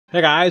Hey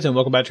guys, and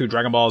welcome back to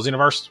Dragon Ball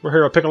Xenoverse. We're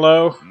here with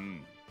Piccolo.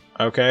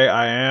 Okay,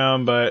 I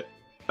am, but...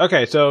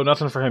 Okay, so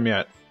nothing for him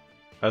yet.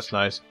 That's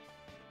nice.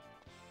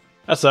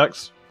 That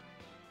sucks.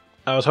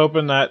 I was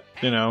hoping that,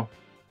 you know...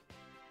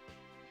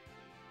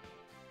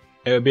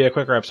 it would be a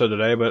quicker episode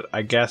today, but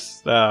I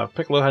guess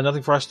Piccolo had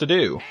nothing for us to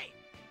do.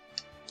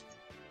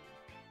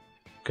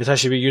 Guess I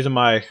should be using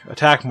my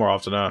attack more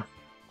often, huh?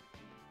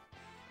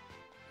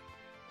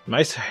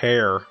 Nice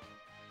hair.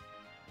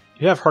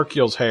 You have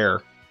Hercule's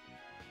hair.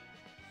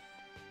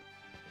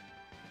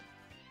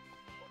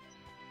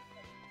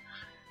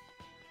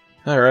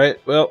 Alright,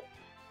 well,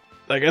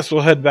 I guess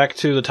we'll head back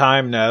to the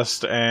time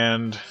nest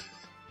and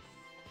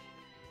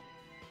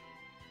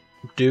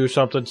do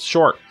something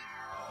short.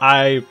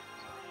 I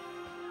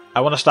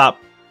want to stop.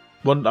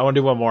 I want to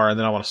do one more and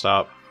then I want to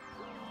stop.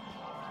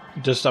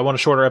 I want a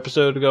shorter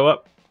episode to go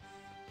up.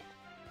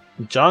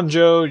 John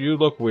Joe, you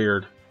look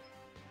weird.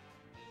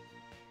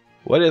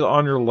 What is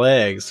on your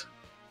legs?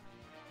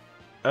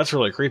 That's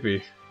really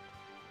creepy.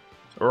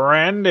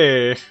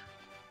 Randy.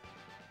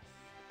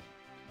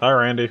 Hi,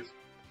 Randy.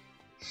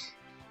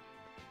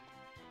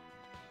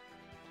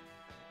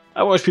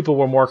 I wish people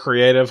were more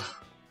creative.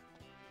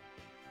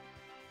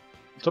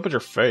 What's up with your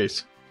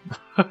face?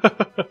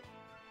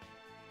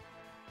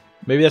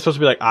 Maybe that's supposed to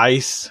be like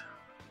ice.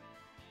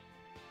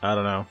 I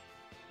don't know.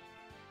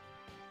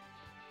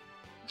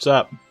 What's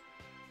up?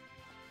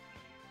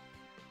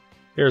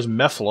 Here's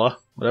Mefla,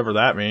 whatever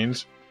that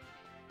means.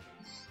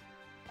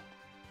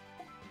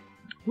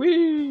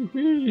 Wee,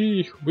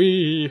 wee,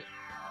 wee.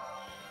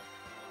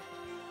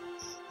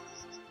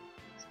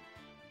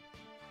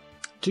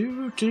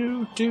 Do,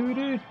 do, do,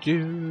 do,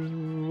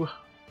 do.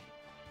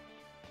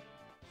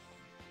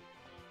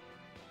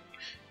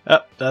 Oh,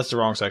 that's the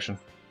wrong section.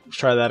 Let's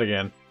try that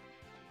again.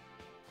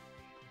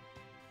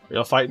 Are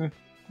y'all fighting?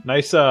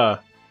 Nice,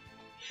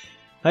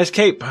 nice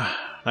cape.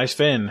 Nice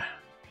fin.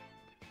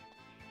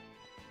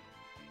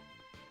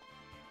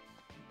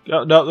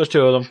 Oh, no, there's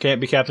two of them.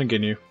 Can't be Captain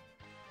Ginyu.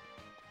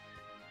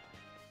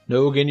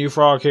 No Ginyu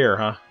Frog here,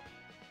 huh?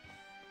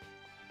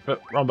 Oh,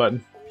 wrong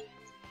button.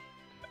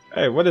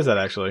 Hey, what is that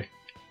actually?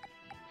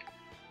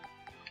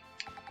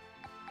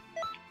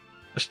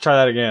 Let's try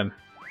that again.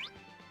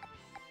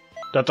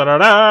 Da da da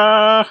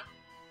da!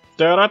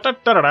 Da da da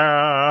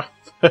da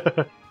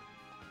da!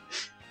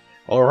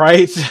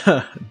 Alright,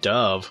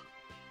 Dove.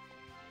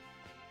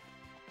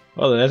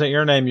 Well, then isn't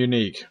your name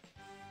unique?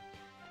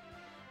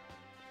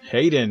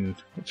 Hayden,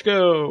 let's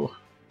go!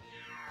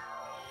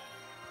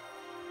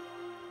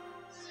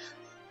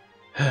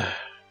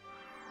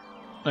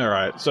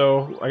 Alright,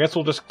 so I guess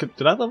we'll just...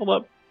 Did I level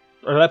up?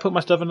 Or did I put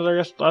my stuff into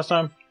there last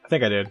time? I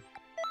think I did.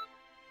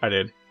 I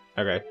did.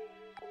 Okay.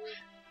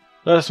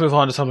 Let us move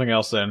on to something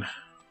else then.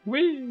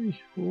 Wee!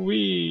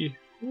 Wee!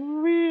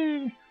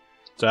 Wee!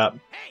 What's up?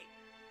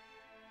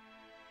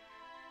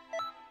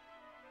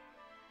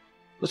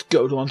 Let's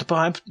go on the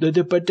time...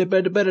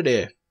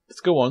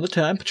 Let's go on the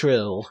time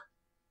patrol.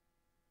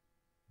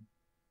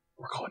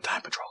 We're going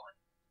time patrolling.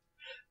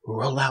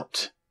 Roll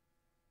out.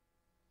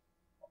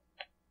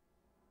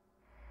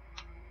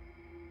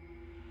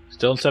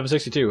 Still in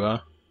 762, huh?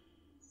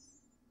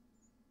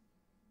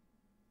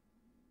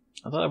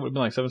 I thought it would have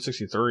been like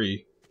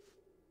 763.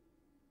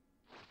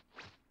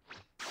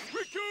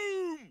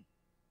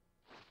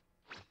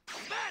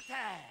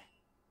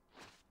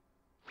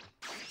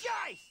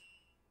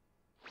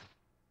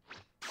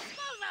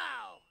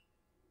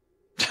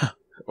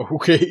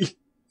 Okay.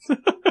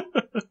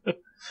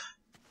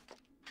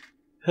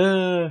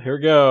 Here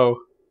we go.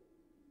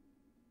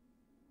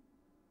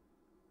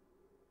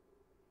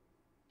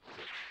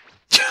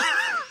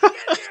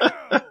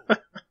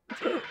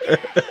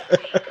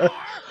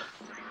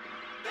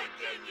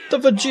 The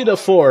Vegeta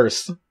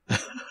Force.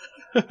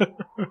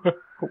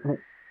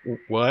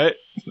 What?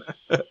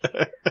 Let's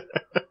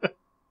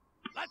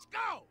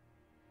go.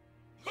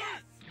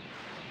 Yes.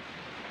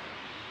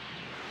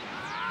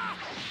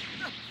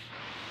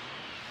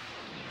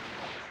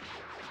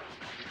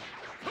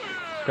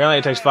 Apparently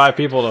it takes 5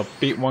 people to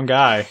beat one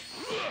guy.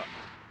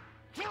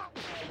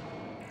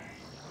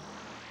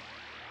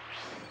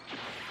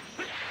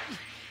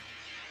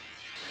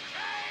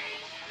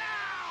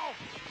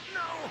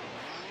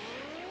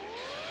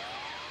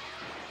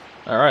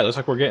 Alright, looks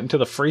like we're getting to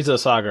the Frieza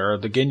saga, or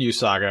the Ginyu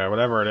saga,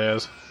 whatever it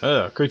is.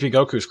 Ugh, creepy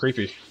Goku's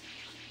creepy.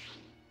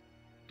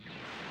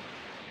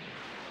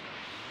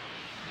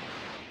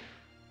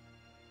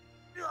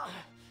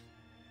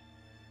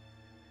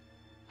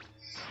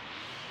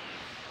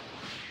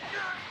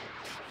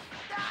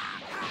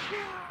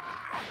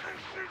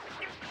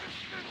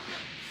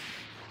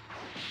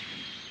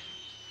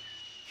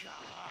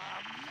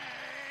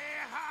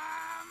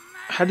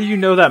 How do you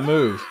know that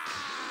move?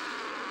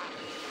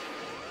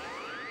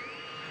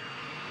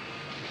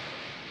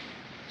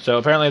 So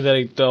apparently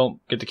they don't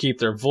get to keep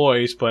their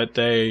voice, but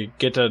they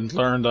get to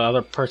learn the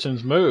other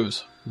person's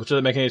moves. Which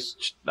doesn't make any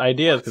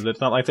ideas, because it's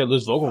not like they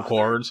lose vocal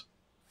cords.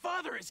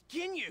 Father is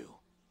Ginyu.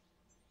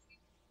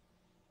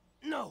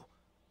 No,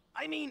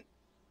 I mean,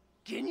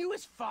 Ginyu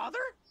is father?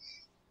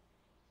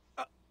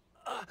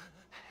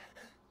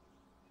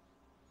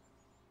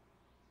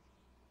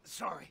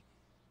 sorry,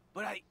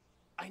 but I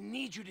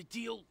need you to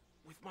deal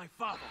with my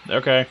father.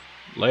 Okay,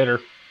 later.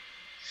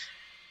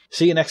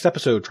 See you next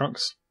episode,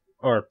 Trunks.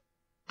 Or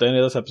the end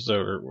of this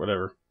episode, or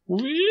whatever.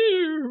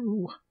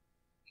 Woo!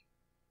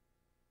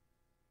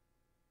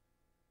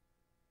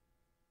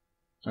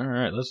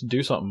 Alright, let's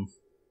do something.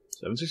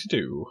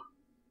 762.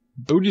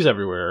 Booties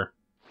everywhere.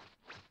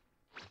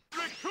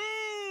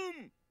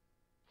 Raccoon!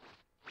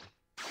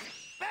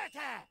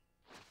 Better!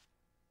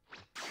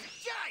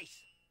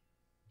 Jace!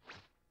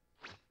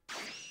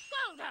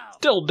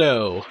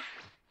 Dildo!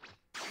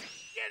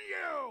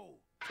 Ginyu!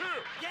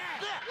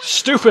 Yeah!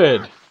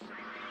 Stupid!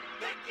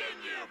 The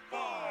Ginyu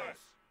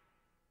Force!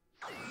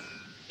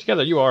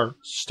 Together you are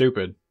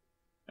stupid.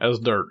 As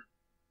dirt.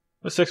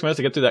 With 6 minutes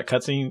to get through that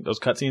cutscene, those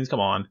cutscenes, come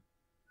on.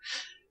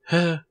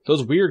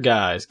 Those weird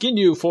guys.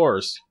 Ginyu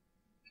Force.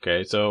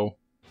 Okay, so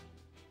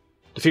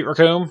defeat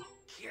Raccoon?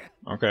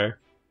 Okay.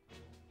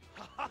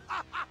 I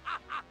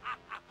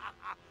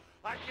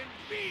can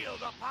feel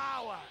the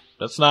power.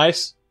 That's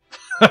nice.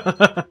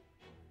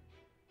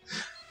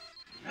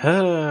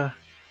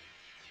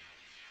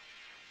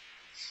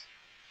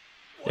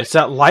 It's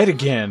that light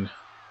again.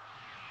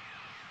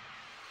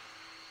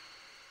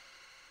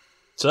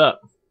 What's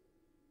up?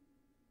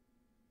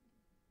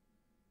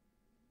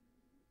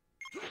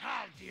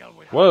 I'll deal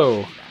with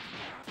Whoa.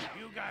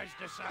 You guys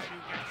decide who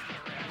gets the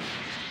rest.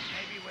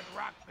 Maybe with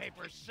rock,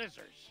 paper,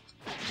 scissors.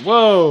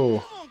 Whoa.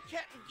 Come on,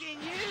 Captain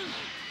Ginyu.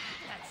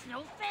 That's no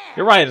fair.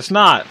 You're right, it's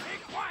not. Be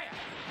quiet.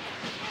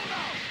 Uno,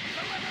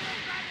 deliver the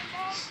Dragon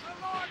Balls to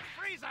Lord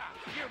Frieza.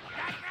 You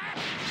got that?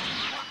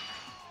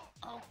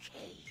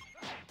 Okay.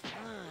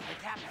 The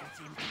captain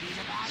seems to be in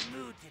a bad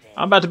mood today.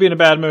 I'm about to be in a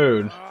bad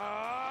mood.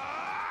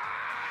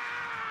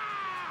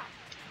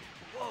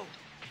 Whoa.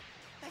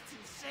 That's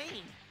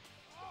insane.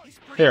 He's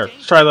pretty Here, dangerous.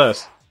 let's try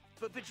this.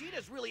 But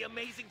Vegeta's really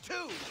amazing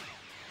too.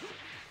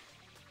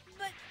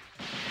 But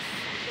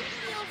something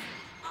feels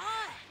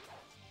odd.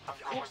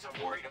 Of course I'm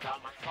worried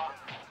about my father.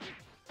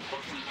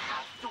 But we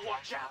have to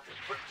watch out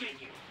for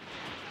Ginyu.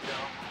 No,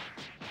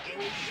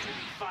 Ginyu shouldn't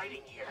be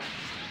fighting here.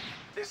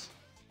 This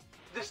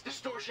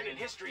distortion in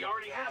history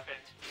already happened.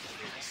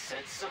 I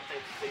sense something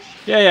fishy.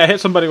 Yeah,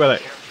 hit somebody with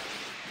it. Who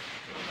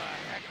the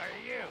heck are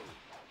you?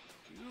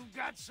 You've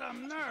got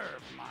some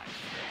nerve, my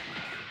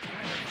friend. You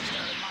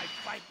interfere in my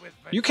fight with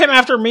Vegeta. You came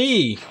after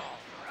me. All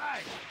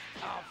right,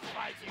 I'll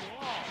fight you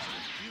all.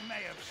 You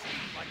may have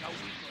seemed like a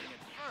weakling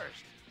at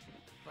first,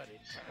 but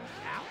it turns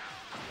out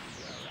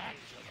you're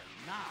actually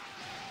not.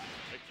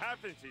 The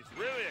captain seems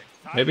really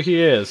excited. Maybe he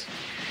is.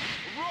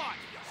 Right,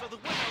 so the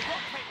winner of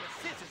rock, paper,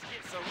 scissors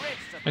gets a red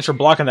to Thanks for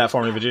blocking that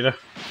for me, Vegeta.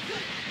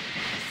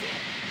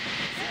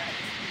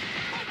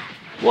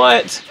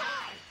 What? It's a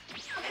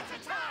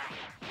tie!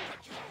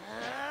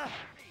 Yeah!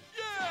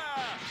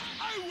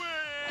 I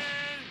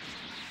win!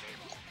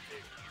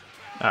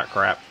 Ah,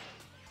 crap.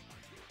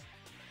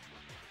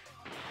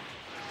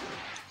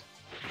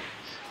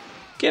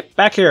 Get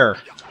back here.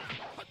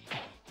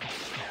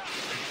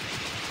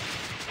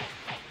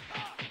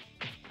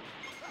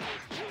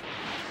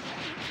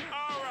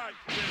 All right,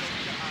 little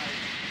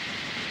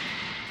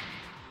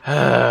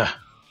guy.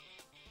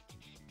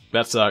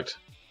 That sucked.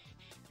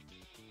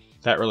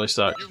 That really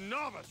sucked. You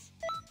novice!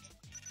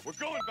 We're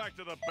going back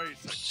to the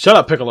basics. Shut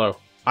up, Piccolo.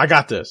 I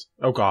got this.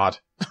 Oh, God.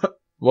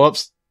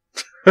 Whoops.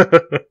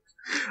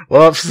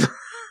 Whoops.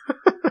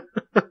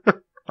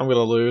 I'm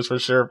gonna lose for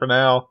sure for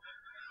now.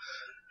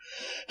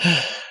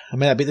 I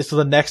may not beat this to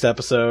the next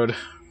episode.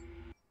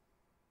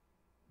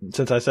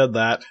 Since I said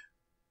that. Did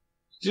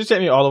you just take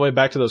me all the way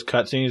back to those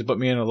cutscenes, put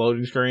me in a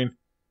loading screen?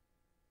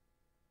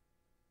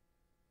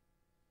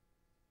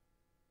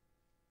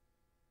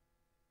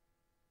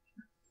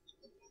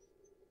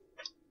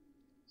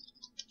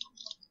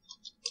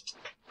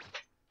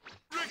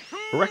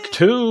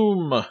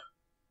 Rectum!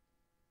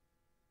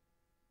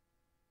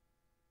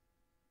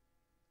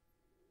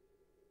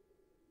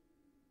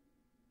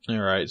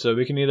 Alright, so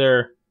we can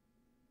either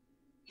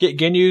get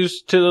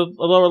Ginyus to the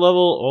lower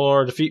level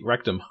or defeat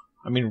Rectum.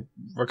 I mean,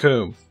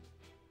 Raccoon.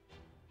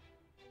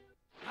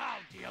 I'll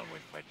deal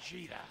with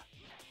Vegeta.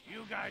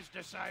 You guys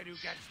decide who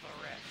gets the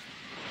rest.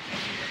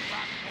 Maybe with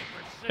rock,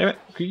 paper, scissors. Damn it,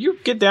 could you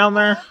get down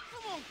there? Come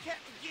on,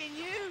 Captain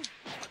Ginyu.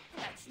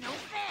 That's no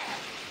fair.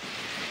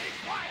 Be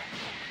quiet.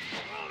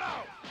 Uno,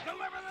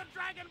 deliver the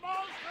Dragon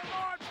Balls to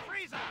Lord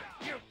Frieza.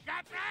 You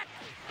got that?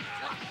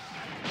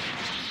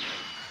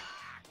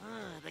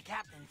 The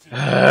captain seems to be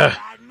in a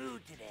bad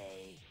mood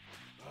today.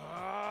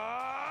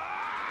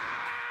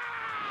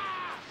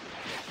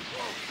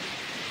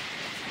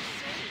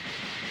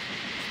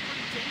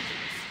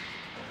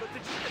 But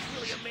Vegeta's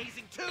really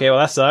amazing too. Okay, well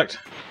that sucked.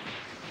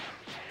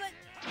 But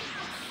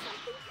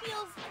something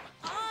feels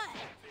odd.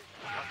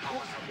 Of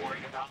course I'm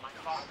worried about my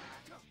father.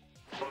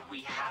 But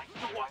we have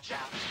to watch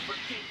out for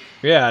Ginyu.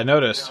 Yeah, I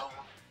noticed. No,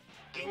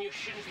 Ginyu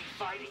shouldn't be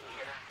fighting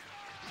here.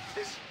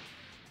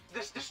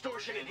 This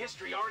distortion in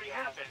history already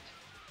happened.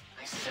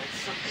 I sense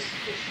something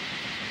fishy.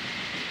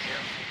 Be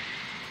careful.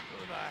 Who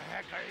the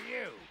heck are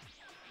you?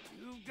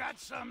 You've got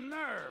some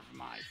nerve,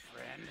 my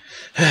friend.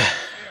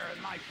 Here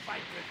in my fight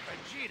with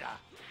Vegeta.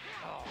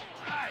 All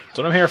right. That's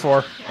what I'm here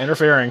for.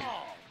 Interfering.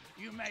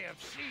 You may have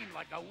seemed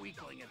like a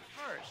weakling at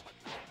first,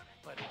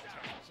 but it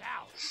turns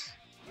out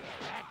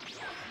you're actually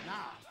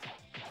not.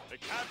 The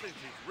captain's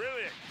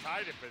really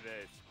excited for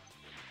this.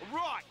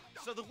 Right.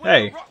 So the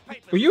Hey,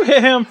 will you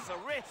hit him? the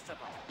rest of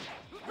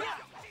them.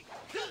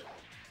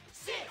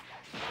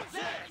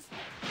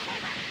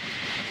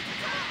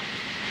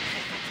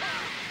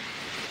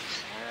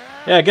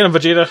 Yeah, get him,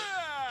 Vegeta.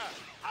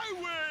 I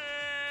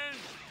win!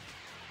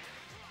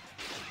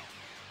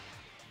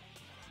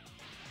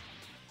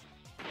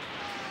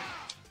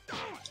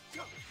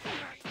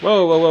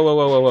 Whoa, whoa, whoa, whoa,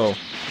 whoa, whoa, whoa.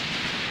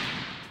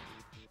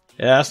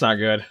 Yeah, that's not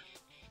good.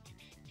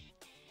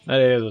 That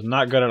is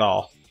not good at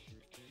all.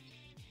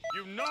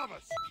 You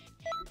novice!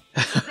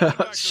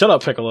 Shut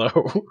up, Piccolo.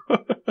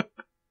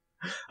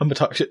 I'm gonna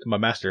talk shit to my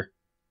master.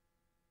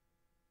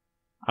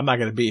 I'm not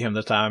gonna beat him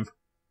this time.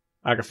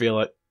 I can feel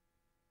it.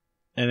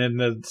 And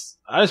then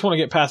I just want to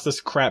get past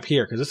this crap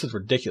here, because this is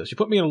ridiculous. You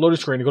put me in a loading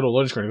screen to go to a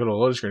loading screen, to go to a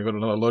loading screen, to go to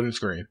another loading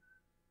screen.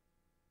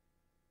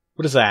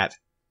 What is that?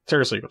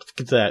 Seriously, what the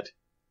fuck is that?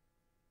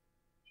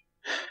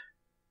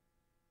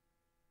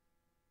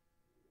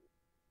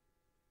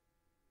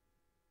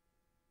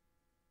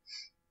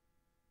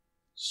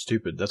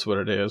 Stupid, that's what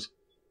it is.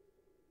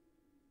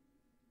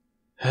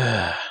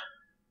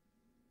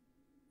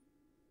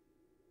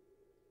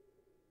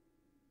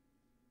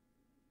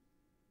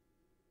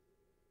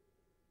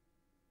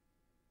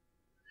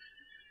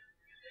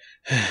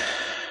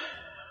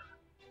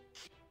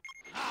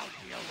 I'll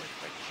deal with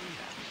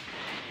Vegeta.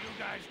 You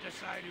guys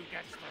decide who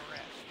gets the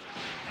rest.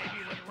 Maybe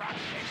with rock,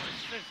 paper,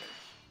 scissors.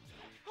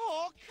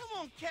 Oh, come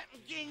on, Captain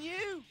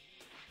Ginyu.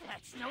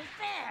 That's no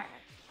fair.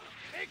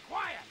 Be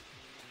quiet.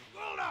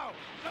 Uno,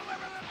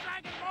 deliver the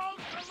Dragon Balls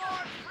to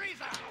Lord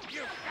Frieza.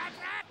 You got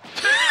that?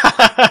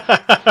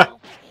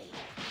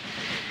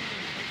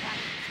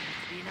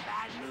 Okay. In a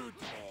bad mood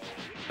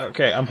today.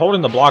 Okay, I'm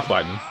holding the block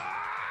button.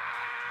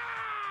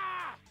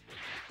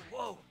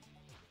 Whoa,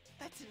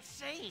 that's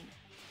insane.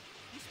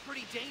 He's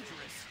pretty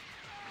dangerous.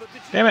 But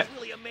Damn it. Vegeta's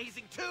really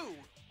amazing too.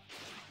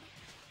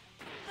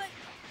 But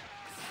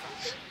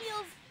something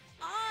feels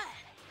odd.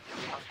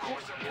 Of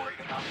course I'm worried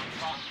about my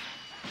father.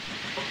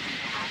 But we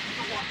have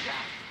to watch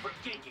out for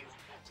Ginyu.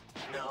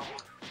 No,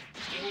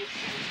 Ginyu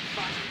shouldn't be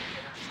fighting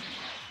here.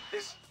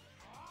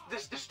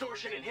 This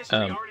distortion in history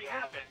already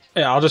happened.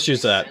 Yeah, I'll just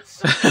use that.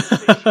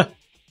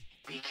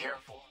 Be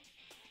careful.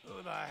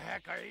 Who the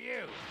heck are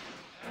you?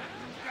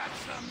 You've got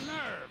some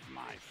nerve,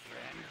 my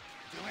friend,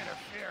 to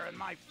interfere in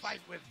my fight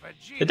with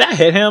Vegeta. Did that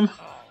hit him?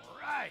 All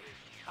right,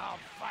 I'll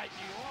fight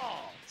you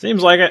all.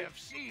 Seems like You it. have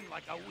seemed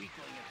like a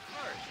weakling at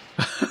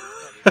first,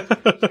 but it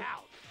turns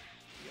out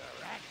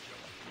you're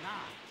actually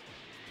not.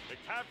 The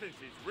captain's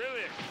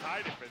really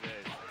excited for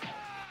this.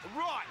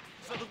 Right,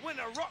 so the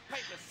winner of rock,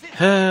 paper, scissors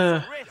Uh.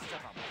 gets the rest of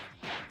them.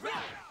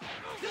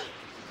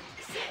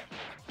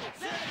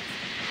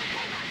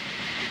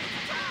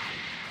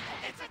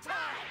 It's a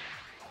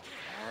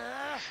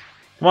tie.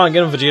 Come on,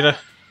 get him, Vegeta.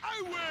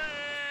 I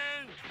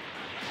win!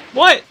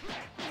 What?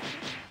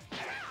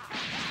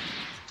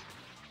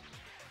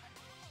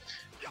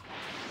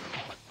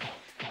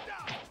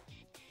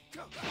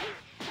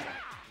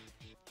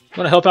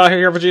 Want to help out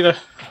here, Vegeta?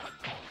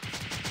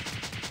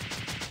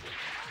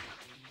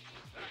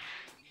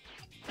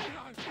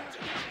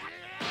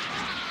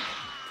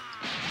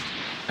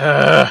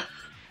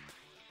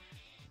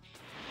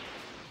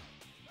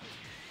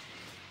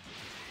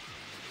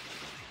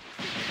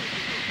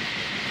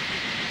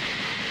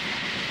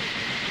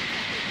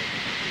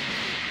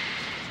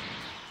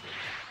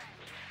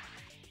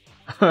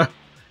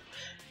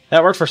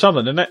 That worked for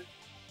something, didn't it?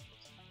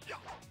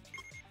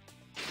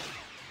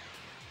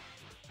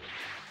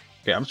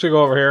 Okay, I'm just gonna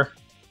go over here.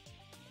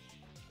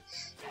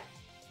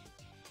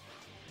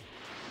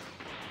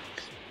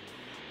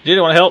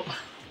 Vegeta, want to help?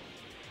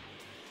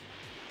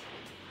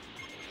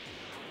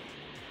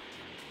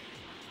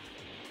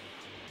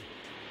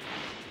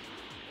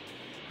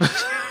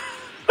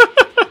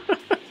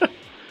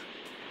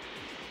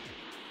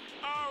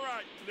 All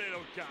right,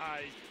 little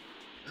guy.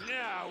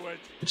 Now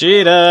it's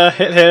Vegeta,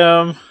 hit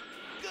him.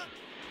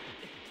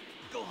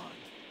 Go on.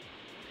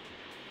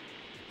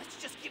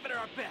 Let's just give it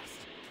our best.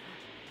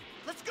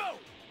 Let's go.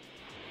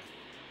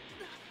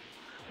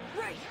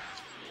 Right.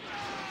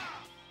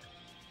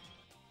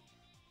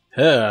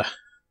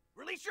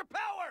 Release your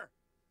power.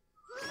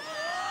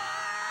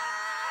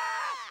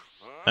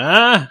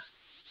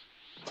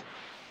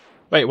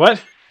 Wait,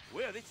 what?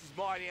 Well, this is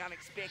mighty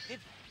unexpected.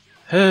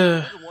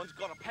 Uh, The one's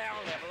got a power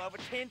level over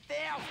 10,000.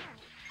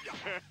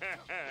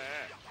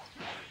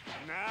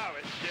 now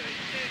it's getting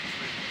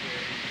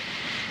interesting.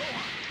 Go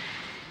on.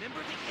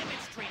 Remember the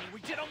image training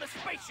we did on the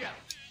spaceship?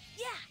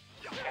 Yeah.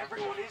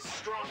 Everyone is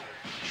stronger,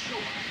 sure.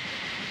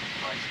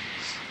 But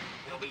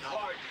it'll be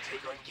hard to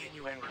take on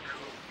Ginyu and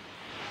Raccoon.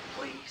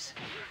 Please,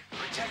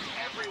 protect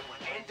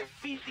everyone and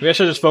defeat the maybe I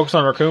should just focus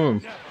on Raccoon.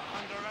 Never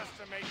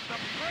underestimate the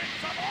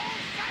Prince of all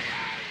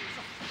Saiyans!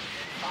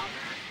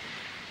 Father.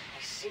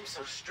 seems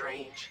so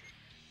strange.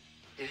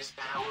 Did his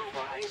power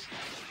rise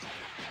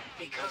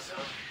because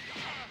of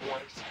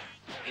what?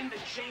 In the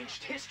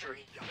changed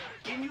history,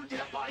 Ginyu did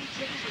a body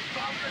change with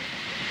Father?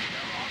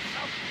 They're all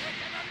so quick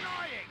and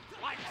annoying,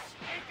 like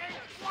stinking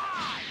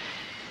flies!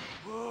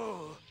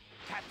 Whoa,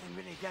 Captain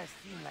really does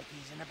seem like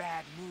he's in a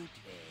bad mood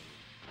today.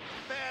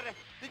 But,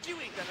 did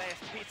you eat the last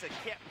piece of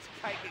Captain's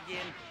cake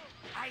again?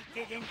 I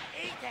didn't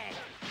eat it!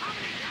 How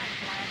many times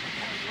do I have to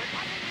tell you it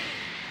wasn't me?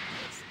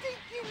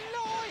 Stinking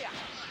liar!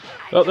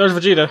 Oh, there's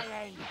Vegeta.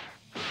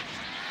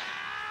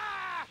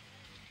 Ah!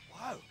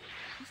 Whoa,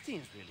 he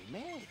seems really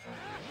mad.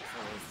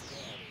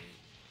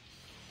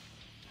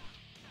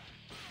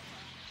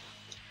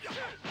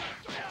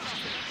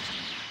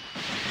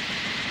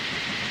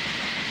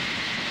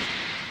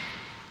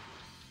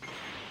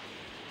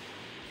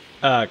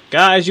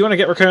 Guys, you want to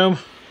get Raccoon?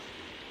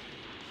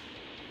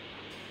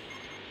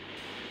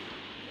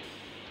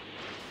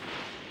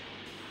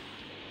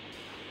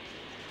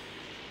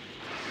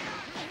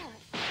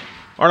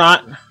 Or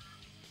not.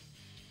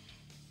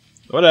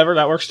 Whatever,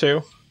 that works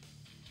too.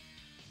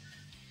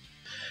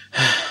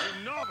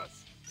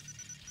 Xenoverse.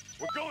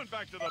 We're going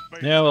back to the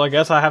base. Yeah, well, I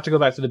guess I have to go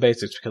back to the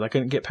basics because I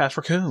couldn't get past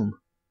Raccoon.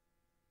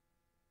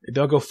 Maybe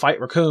I'll go fight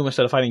Raccoon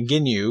instead of fighting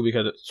Ginyu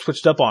because it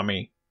switched up on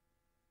me.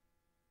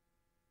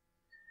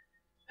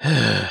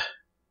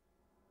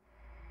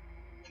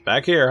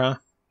 Back here, huh?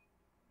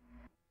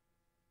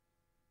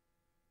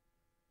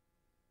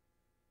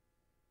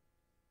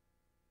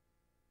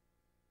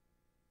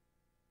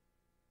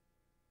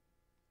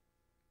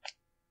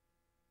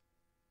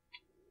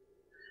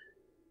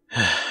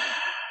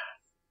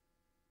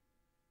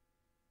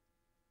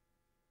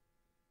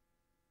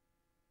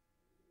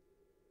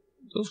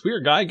 Those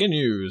weird guy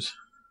Ginyus.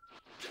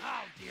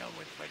 I'll deal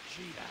with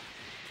Vegeta.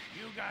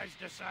 You guys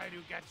decide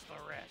who gets the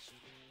rest.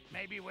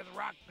 Maybe with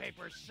rock,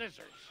 paper,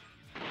 scissors.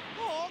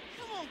 Oh,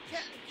 come on,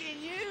 Captain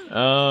Ginyu!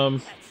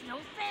 That's no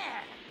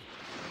fair.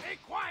 Be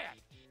quiet.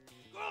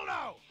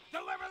 Guldo,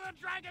 deliver the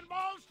Dragon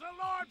Balls to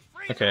Lord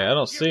Frieza. Okay, I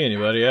don't see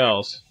anybody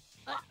else.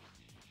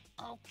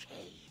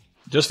 Okay.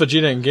 Just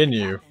Vegeta and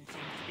Ginyu. Captain seems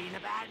to be in a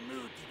bad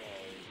mood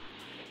today.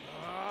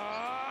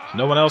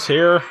 No one else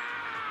here?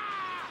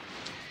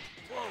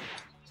 Whoa,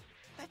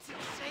 that's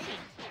insane.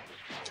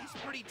 He's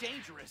pretty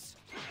dangerous.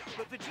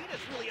 But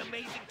Vegeta's really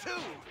amazing,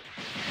 too.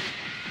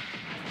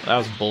 That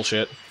was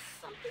bullshit.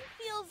 Something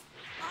feels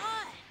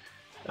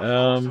odd.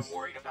 Um,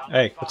 Worried about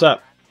hey, my what's up?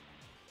 father,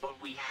 but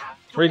we have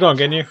to Where you going,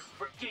 watch Ginyu? out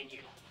for Ginyu.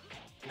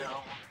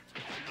 No,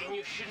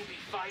 Ginyu shouldn't be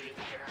fighting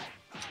here.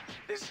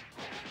 This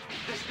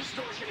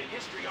distortion in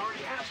history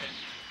already happened.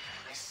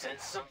 I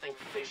sense something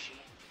fishy.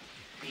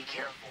 Be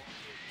careful.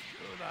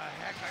 Who the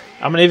heck are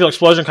you? I'm an evil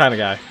explosion kind of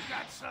guy. You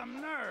got some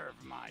nerve,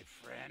 my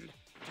friend,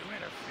 to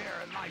interfere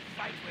in my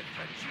fight with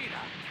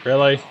Vegeta.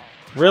 Really?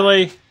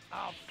 Really?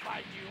 I'll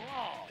fight you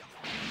all.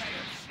 You may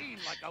have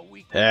seemed like a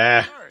weak Eh.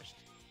 at first.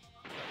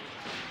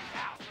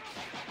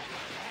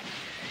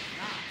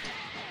 Now,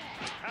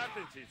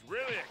 Captain, she's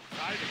really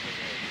excited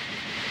today.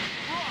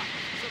 Right,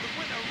 so the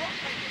winner rock,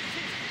 paper,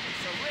 scissors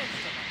against the rest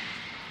of them.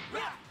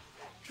 rock,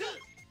 sit,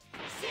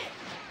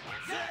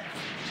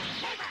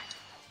 paper.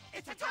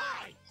 It's a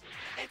tie.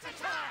 It's a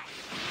tie.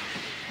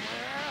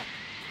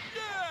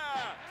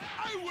 Yeah!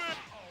 I win!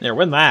 Yeah,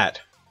 win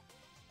that.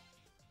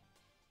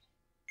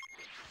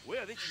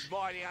 Well, this is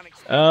mighty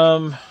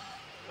unexpected.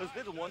 Those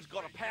little ones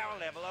got a power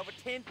level over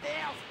 10,000.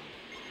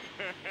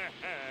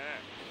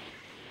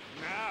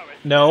 Now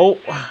it's No.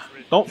 dangerous.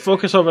 Don't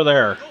focus over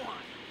there. Go on.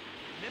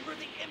 Remember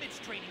the image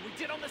training we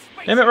did on the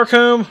space? Damn it,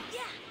 Raccoon.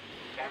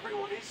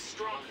 Everyone is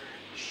stronger,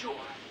 sure,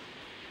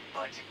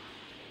 but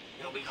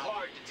it'll be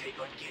hard to take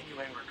on Ginyu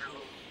and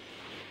Raccoon.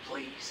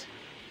 Please,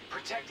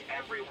 protect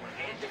everyone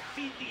and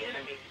defeat the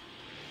enemy.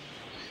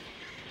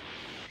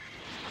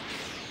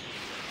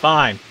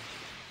 Fine.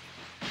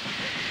 You're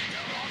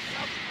all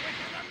so quick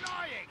and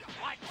annoying,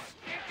 like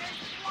stinking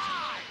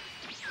flies.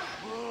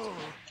 Whoa,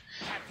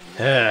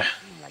 Captain Ugh.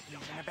 seems like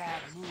he's in a bad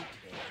mood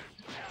today.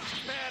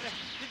 Man,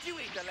 did you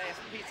eat the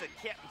last piece of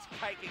Captain's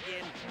cake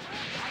again?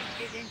 I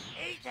didn't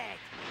eat it.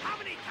 How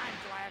many times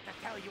do I have to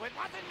tell you it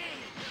wasn't me?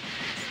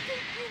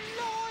 Stinking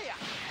liar!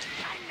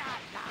 I'm not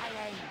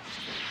lying.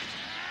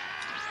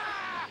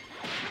 Ah!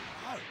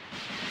 Oh,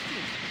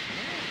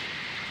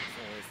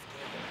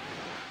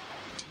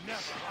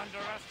 Never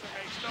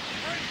underestimate the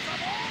Prince of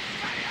all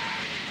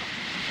Saiyans!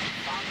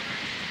 Father,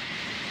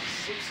 this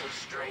seems so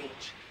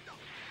strange.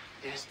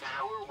 Did his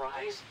power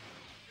rise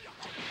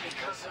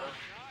because of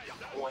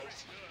what?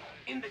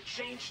 In the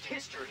changed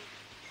history,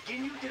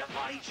 Ginyu did a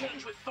body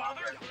change with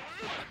Father?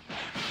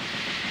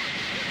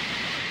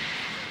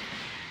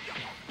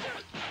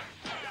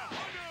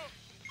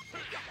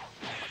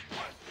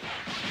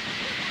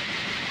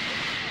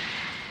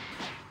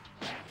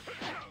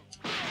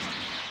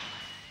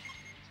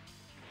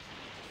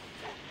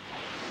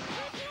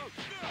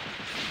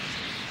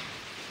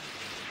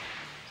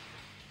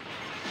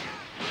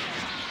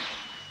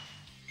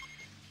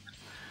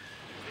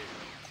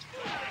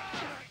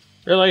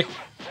 Really?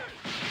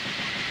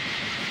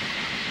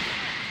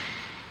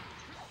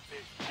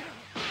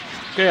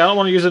 Okay, I don't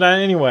want to use it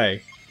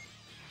anyway.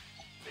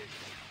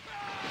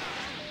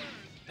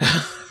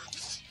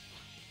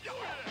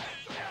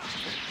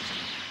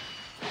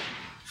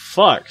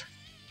 Fuck.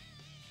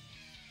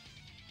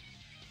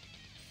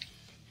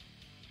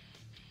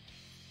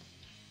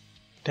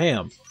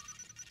 Damn.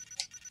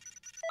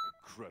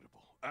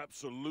 Incredible.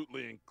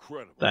 Absolutely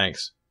incredible.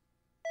 Thanks.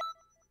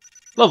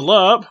 Level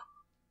up.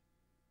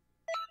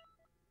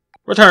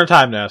 Return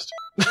time nest.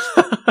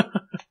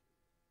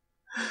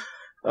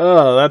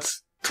 Oh,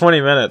 that's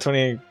 20 minutes,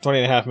 20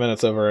 and a half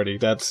minutes over already.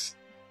 That's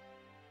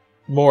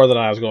more than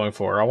I was going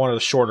for. I wanted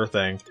a shorter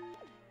thing.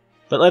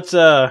 But let's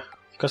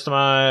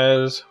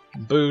customize,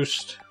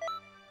 boost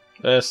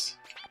this.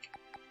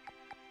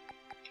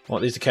 I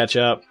want these to catch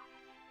up.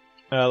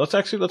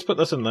 Let's put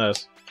this in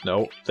this.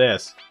 No,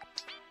 this.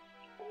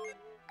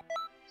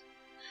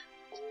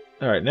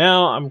 Alright,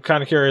 now I'm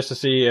kind of curious to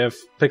see if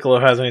Piccolo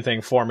has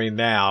anything for me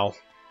now.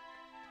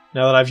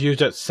 Now that I've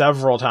used it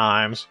several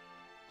times.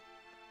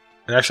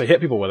 And actually hit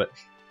people with it.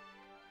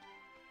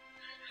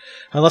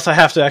 Unless I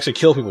have to actually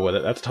kill people with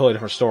it. That's a totally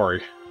different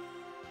story.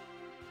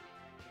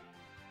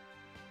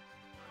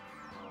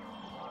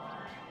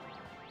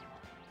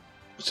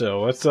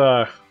 So, let's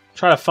try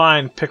to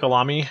find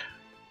Piccolami.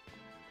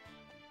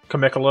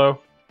 Kamikolo.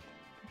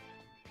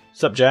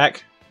 What's up,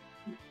 Jack?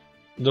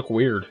 You look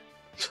weird.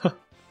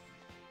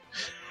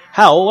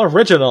 How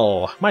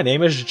original! My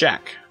name is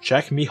Jack.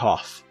 Jack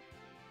Mehoff.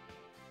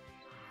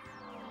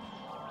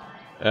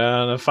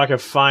 And if I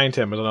could find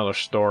him is another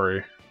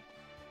story.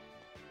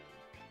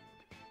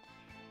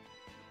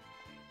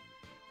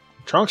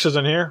 Trunks is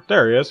in here.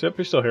 There he is. Yep,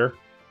 he's still here.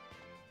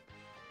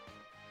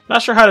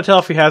 Not sure how to tell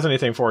if he has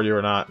anything for you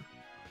or not.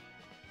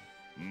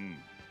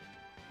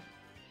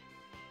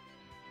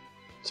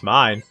 It's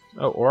mine.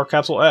 Oh, or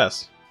Capsule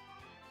S.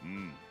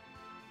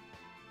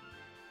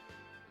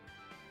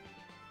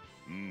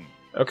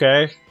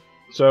 Okay.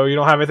 So you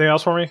don't have anything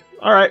else for me?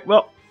 Alright,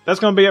 well, that's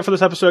going to be it for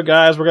this episode,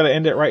 guys. We're going to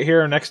end it right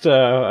here next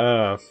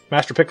to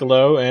Master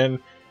Piccolo, and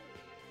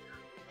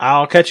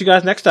I'll catch you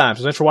guys next time.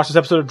 So thanks for watching this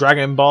episode of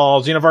Dragon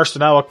Ball Xenoverse,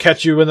 and I will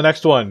catch you in the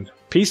next one.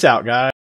 Peace out, guys.